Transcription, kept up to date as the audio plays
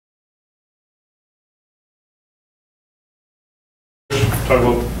Talk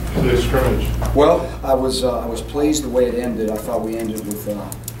about today's scrimmage. Well, I was pleased the way it ended. I thought we ended with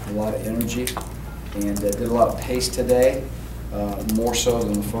a lot of energy and did a lot of pace today, more so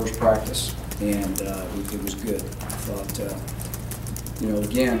than the first practice, and it was good. I thought,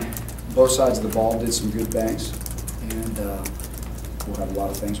 again, both sides of the ball did some good things, and we'll have a lot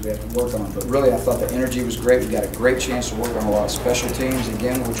of things we have to work on. But really, I thought the energy was great. We got a great chance to work on a lot of special teams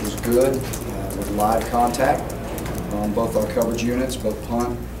again, which was good, with live contact on both our coverage units, both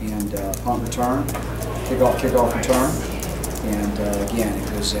punt and punt return, kickoff return. And again,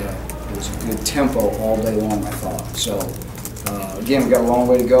 it was a good tempo all day long, I thought. So again, we got a long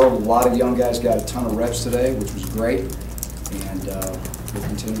way to go. A lot of young guys got a ton of reps today, which was great, and we'll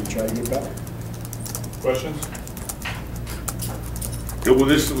continue to try to get better. Questions? Will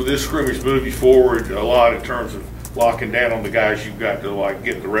this scrimmage move you forward a lot in terms of locking down on the guys you've got to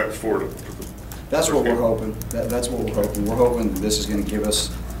get the reps for? That's what we're hoping. That's what we're hoping. We're hoping that this is going to give us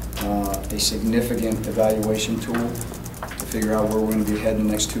a significant evaluation tool to figure out where we're going to be heading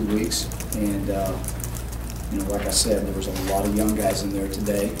the next 2 weeks. And like I said, there was a lot of young guys in there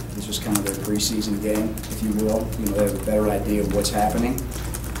today. This was kind of their preseason game, if you will. They have a better idea of what's happening.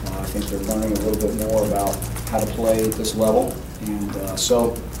 I think they're learning a little bit more about how to play at this level. And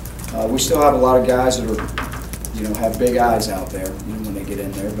so we still have a lot of guys that are, have big eyes out there when they get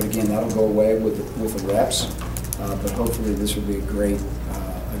in there. But again, that'll go away with the reps. But hopefully, this will be a great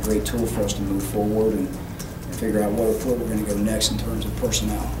tool for us to move forward and figure out where we're going to go next in terms of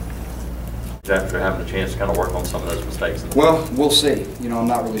personnel. After having a chance to kind of work on some of those mistakes. Well, we'll see. I'm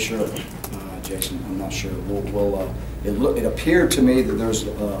not really sure, Jason. I'm not sure. It appeared to me that there's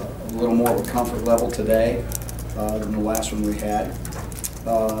a little more of a comfort level today than the last one we had.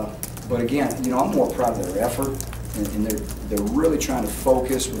 But again, I'm more proud of their effort, and they're really trying to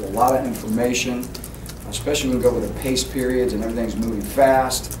focus with a lot of information, especially when we go with the pace periods and everything's moving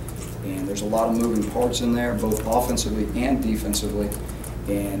fast, and there's a lot of moving parts in there, both offensively and defensively.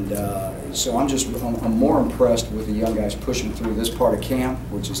 And so I'm more impressed with the young guys pushing through this part of camp,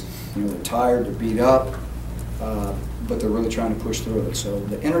 which is, they're tired, they're beat up, but they're really trying to push through it. So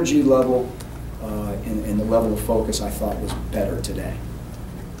the energy level and the level of focus, I thought, was better today.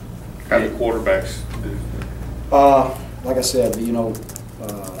 How the quarterbacks do? Like I said,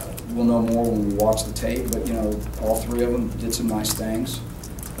 we'll know more when we watch the tape. But all three of them did some nice things.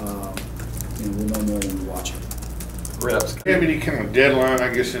 We'll know more when we watch it. Reps. Do you have any kind of deadline,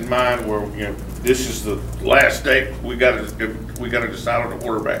 I guess, in mind where this is the last day we got to decide on the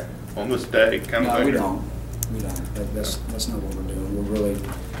quarterback on this day? No, we don't. That's not what we're doing. We're really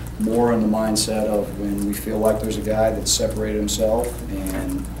more in the mindset of when we feel like there's a guy that's separated himself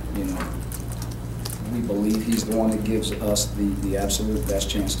and we believe he's the one that gives us the absolute best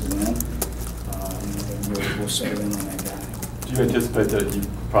chance to win. We'll settle in on that guy. Do you anticipate that you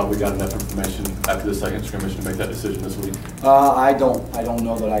probably got enough information after the second scrimmage to make that decision this week? I don't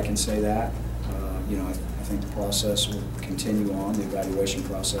know that I can say that. I think the process will continue on, the evaluation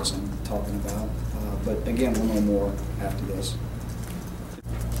process I'm talking about. But again, we'll know more after this.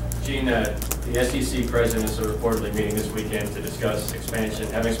 Gene, the SEC presidents are reportedly meeting this weekend to discuss expansion.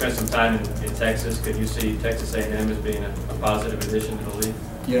 Having spent some time in Texas, could you see Texas A&M as being a positive addition to the league?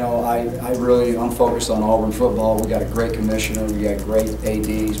 I'm focused on Auburn football. We got a great commissioner, we got great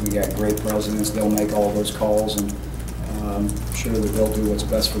ADs, we got great presidents. They'll make all those calls, and I'm sure that they'll do what's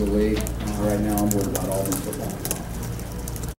best for the league. Right now, I'm worried about Auburn football.